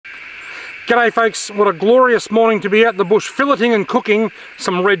G'day folks, what a glorious morning to be out in the bush filleting and cooking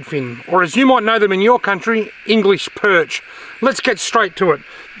some redfin, or as you might know them in your country, English perch. Let's get straight to it.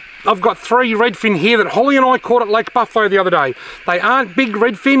 I've got 3 redfin here that Holly and I caught at Lake Buffalo the other day. They aren't big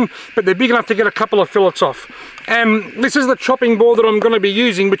redfin, but they're big enough to get a couple of fillets off. And this is the chopping board that I'm going to be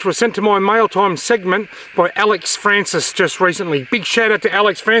using, which was sent to my Mail Time segment by Alex Francis just recently. Big shout out to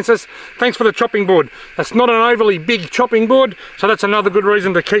Alex Francis. Thanks for the chopping board. That's not an overly big chopping board, so that's another good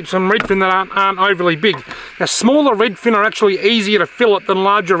reason to keep some redfin that aren't overly big. Now, smaller redfin are actually easier to fillet than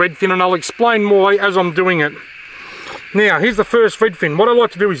larger redfin, and I'll explain more as I'm doing it. Now, here's the first redfin. What I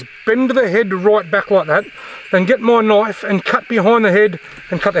like to do is bend the head right back like that, then get my knife and cut behind the head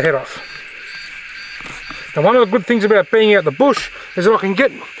and cut the head off. Now, one of the good things about being out the bush is that I can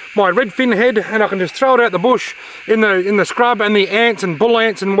get my redfin head and I can just throw it out the bush in the scrub, and the ants and bull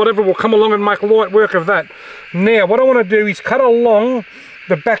ants and whatever will come along and make light work of that. Now, what I want to do is cut along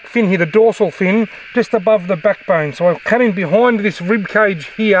the back fin here, the dorsal fin, just above the backbone. So I'll cut in behind this rib cage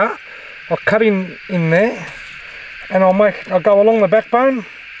here. I'll cut in there. And I'll go along the backbone.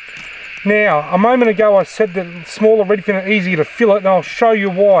 Now, a moment ago I said that smaller redfin are easier to fillet, and I'll show you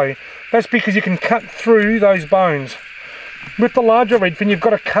why. That's because you can cut through those bones. With the larger redfin, you've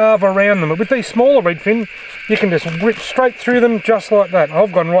got to carve around them. But with these smaller redfin, you can just rip straight through them just like that.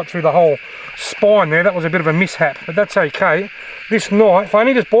 I've gone right through the whole spine there. That was a bit of a mishap, but that's okay. This knife, I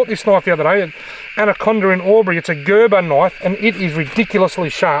only just bought this knife the other day at Anaconda in Albury. It's a Gerber knife, and it is ridiculously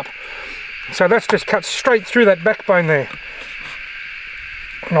sharp. So that's just cut straight through that backbone there.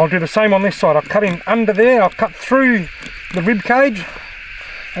 And I'll do the same on this side. I'll cut in under there, I'll cut through the rib cage,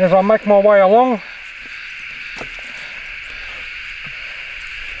 and as I make my way along,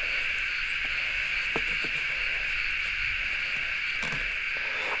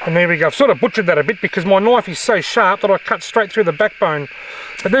 and there we go. I've sort of butchered that a bit because my knife is so sharp that I cut straight through the backbone.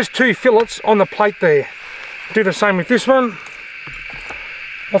 But there's 2 fillets on the plate there. Do the same with this one.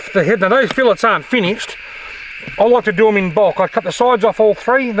 Off the head. Now, those fillets aren't finished. I like to do them in bulk. I cut the sides off all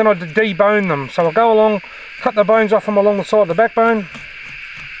 3, then I debone them. So I'll go along, cut the bones off them along the side of the backbone,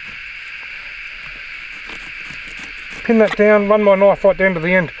 pin that down, run my knife right down to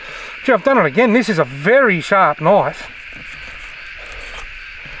the end. Gee, I've done it again. This is a very sharp knife.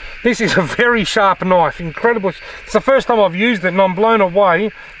 This is a very sharp knife. Incredible. It's the first time I've used it, and I'm blown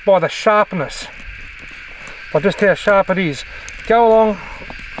away by the sharpness, by just how sharp it is. Go along,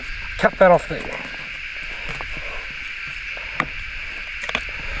 cut that off there.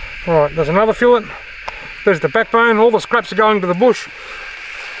 Right, there's another fillet. There's the backbone. All the scraps are going to the bush.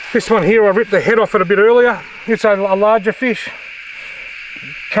 This one here, I ripped the head off it a bit earlier. It's a larger fish.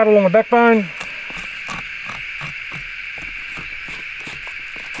 Cut along the backbone.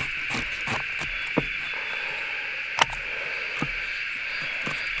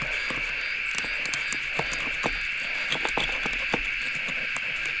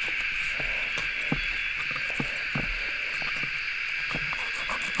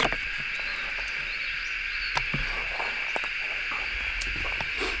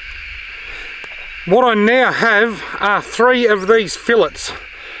 What I now have are 3 of these fillets.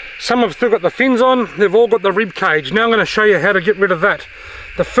 Some have still got the fins on, they've all got the rib cage. Now I'm going to show you how to get rid of that.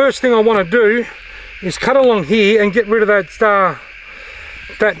 The first thing I want to do is cut along here and get rid of that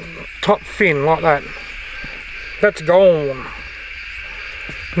top fin like that. That's gone.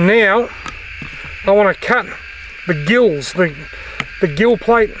 Now I want to cut the gills, the gill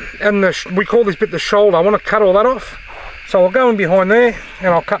plate, and we call this bit the shoulder. I want to cut all that off. So I'll go in behind there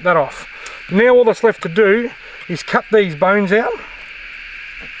and I'll cut that off. Now all that's left to do is cut these bones out,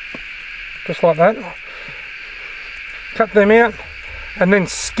 just like that. Cut them out and then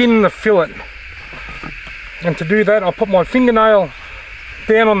skin the fillet. And to do that, I'll put my fingernail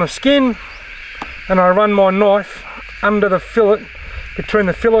down on the skin and I run my knife under the fillet, between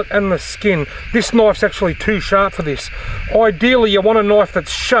the fillet and the skin. This knife's actually too sharp for this. Ideally you want a knife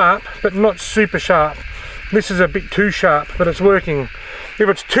that's sharp but not super sharp. This is a bit too sharp, but it's working. If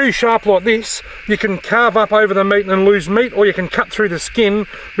it's too sharp like this, you can carve up over the meat and lose meat, or you can cut through the skin,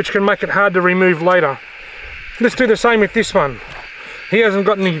 which can make it hard to remove later. Let's do the same with this one. He hasn't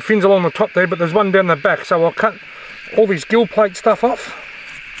got any fins along the top there, but there's one down the back, so I'll cut all this gill plate stuff off,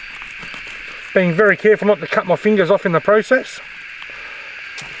 being very careful not to cut my fingers off in the process.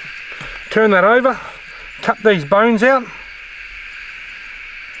 Turn that over, cut these bones out.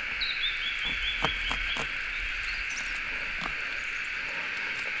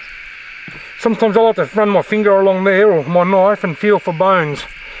 Sometimes I like to run my finger along there or my knife and feel for bones.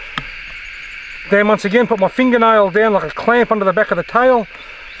 Then once again put my fingernail down like a clamp under the back of the tail,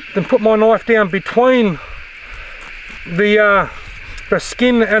 then put my knife down between the the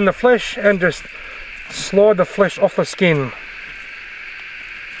skin and the flesh, and just slide the flesh off the skin.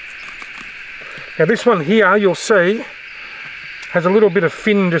 Now this one here, you'll see, has a little bit of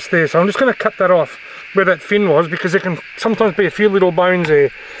fin just there, so I'm just going to cut that off where that fin was, because there can sometimes be a few little bones there.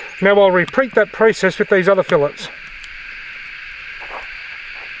 Now I'll repeat that process with these other fillets.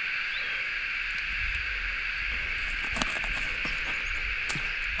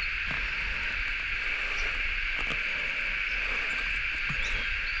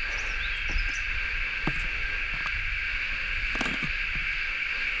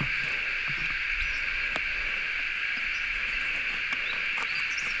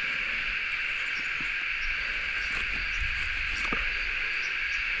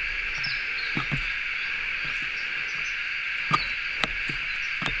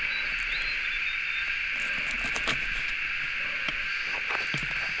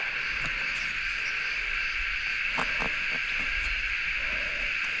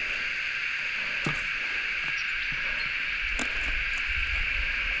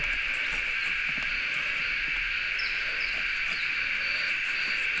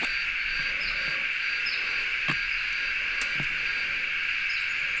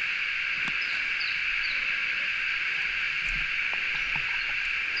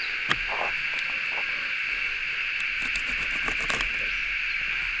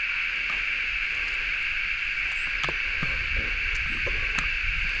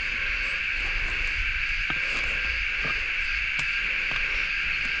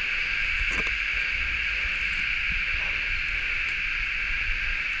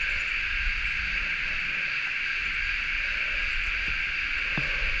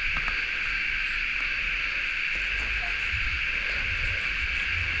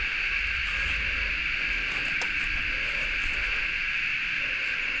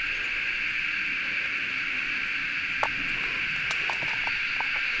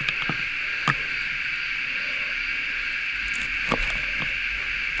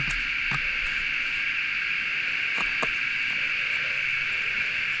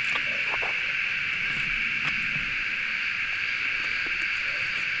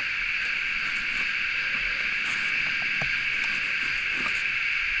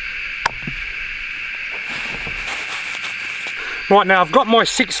 Right, now I've got my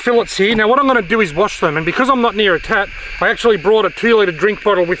 6 fillets here. Now what I'm going to do is wash them, and because I'm not near a tap, I actually brought a 2-litre drink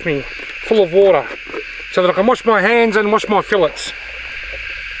bottle with me full of water so that I can wash my hands and wash my fillets.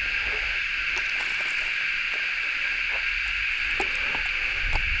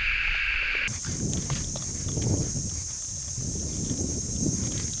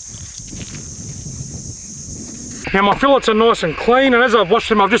 Now my fillets are nice and clean, and as I've washed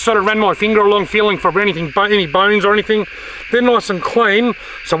them, I've just sort of ran my finger along feeling for anything, any bones or anything. They're nice and clean.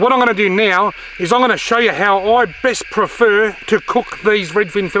 So what I'm going to do now is I'm going to show you how I best prefer to cook these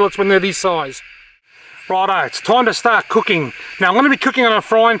redfin fillets when they're this size. Righto, it's time to start cooking. Now I'm going to be cooking on a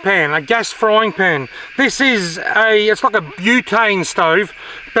frying pan, a gas frying pan. This is it's like a butane stove,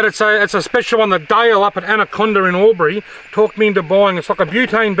 but it's a special one that Dale up at Anaconda in Albury talked me into buying. It's like a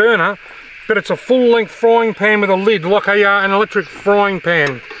butane burner, but it's a full-length frying pan with a lid, like an electric frying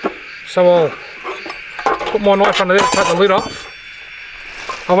pan. So I'll put my knife under there, take the lid off.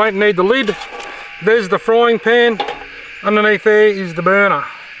 I won't need the lid. There's the frying pan. Underneath there is the burner.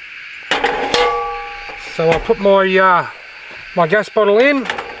 So I'll put my my gas bottle in,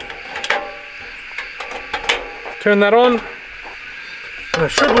 turn that on, and it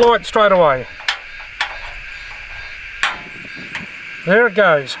should light straight away. There it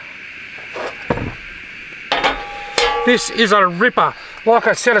goes. This is a ripper. Like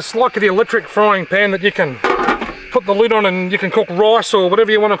I said, it's like the electric frying pan that you can put the lid on and you can cook rice or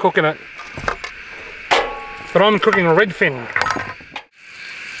whatever you want to cook in it. But I'm cooking redfin.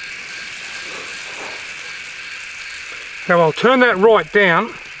 Now I'll turn that right down.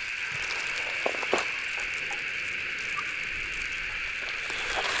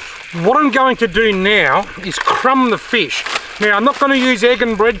 What I'm going to do now is crumb the fish. Now I'm not going to use egg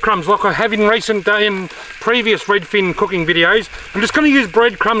and breadcrumbs like I have in previous redfin cooking videos. I'm just going to use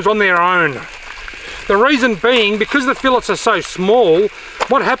breadcrumbs on their own. The reason being, because the fillets are so small,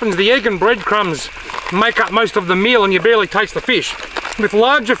 what happens, the egg and breadcrumbs make up most of the meal and you barely taste the fish. With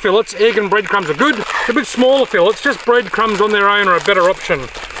larger fillets, egg and breadcrumbs are good. A bit smaller fillets, just breadcrumbs on their own are a better option.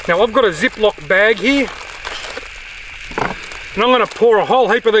 Now I've got a Ziploc bag here, and I'm going to pour a whole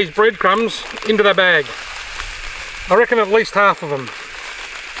heap of these breadcrumbs into the bag. I reckon at least half of them.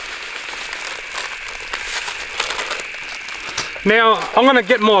 Now I'm going to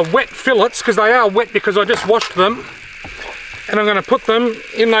get my wet fillets, because they are wet because I just washed them, and I'm going to put them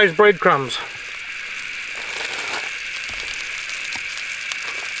in those breadcrumbs.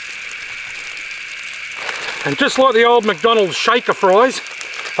 And just like the old McDonald's shaker fries,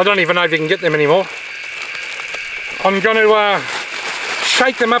 I don't even know if you can get them anymore, I'm going to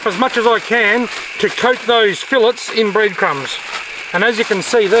shake them up as much as I can to coat those fillets in breadcrumbs. And as you can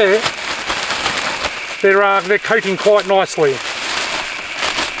see there, they're coating quite nicely.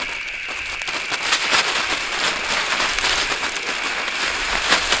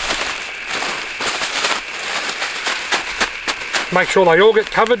 Make sure they all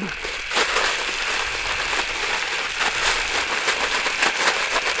get covered.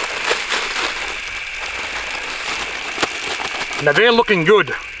 Now they're looking good.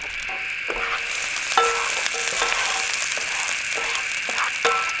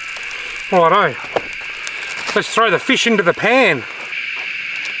 Righto, let's throw the fish into the pan.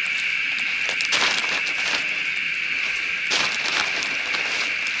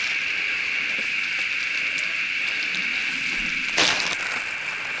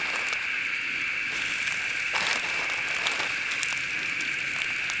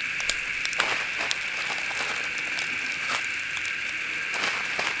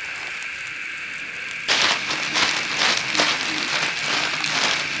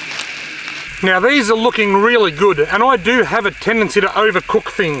 Now these are looking really good, and I do have a tendency to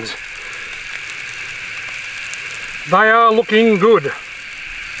overcook things. They are looking good.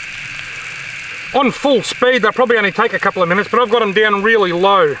 On full speed they'll probably only take a couple of minutes, but I've got them down really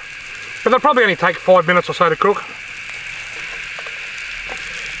low. But they'll probably only take 5 minutes or so to cook.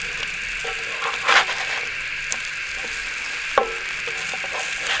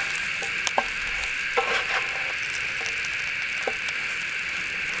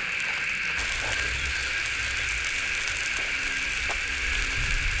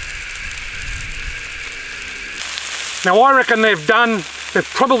 Now I reckon they've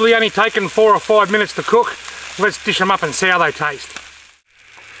probably only taken 4 or 5 minutes to cook. Let's dish them up and see how they taste.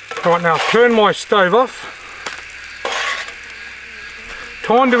 Right, now I'll turn my stove off.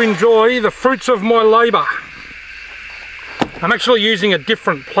 Time to enjoy the fruits of my labour. I'm actually using a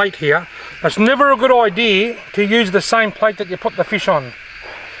different plate here. It's never a good idea to use the same plate that you put the fish on.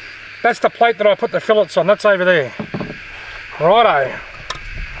 That's the plate that I put the fillets on, that's over there. Righto.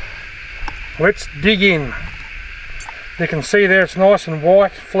 Let's dig in. You can see there it's nice and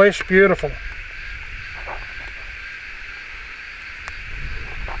white, flesh, beautiful.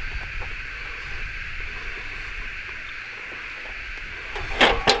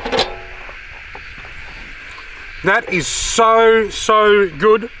 That is so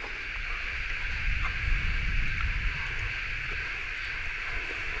good.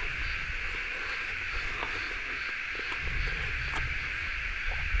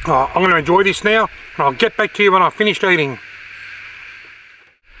 Oh, I'm going to enjoy this now, and I'll get back to you when I've finished eating.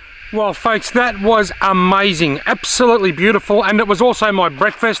 Well folks, that was amazing, absolutely beautiful, and it was also my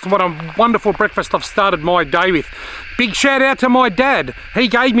breakfast. What a wonderful breakfast I've started my day with. Big shout out to my dad. He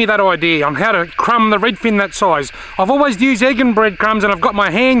gave me that idea on how to crumb the redfin that size. I've always used egg and breadcrumbs, and I've got my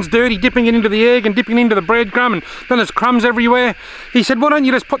hands dirty dipping it into the egg and dipping it into the breadcrumb, and then there's crumbs everywhere. He said, why don't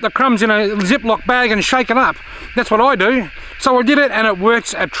you just put the crumbs in a Ziploc bag and shake it up? That's what I do. So I did it, and it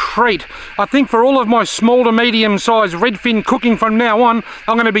works a treat. I think for all of my small to medium sized redfin cooking from now on,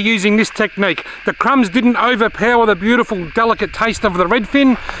 I'm going to be using this technique. The crumbs didn't overpower the beautiful delicate taste of the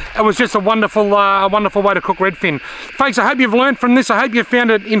redfin. It was just a wonderful way to cook redfin. Folks, I hope you've learned from this. I hope you found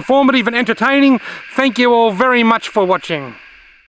it informative and entertaining. Thank you all very much for watching.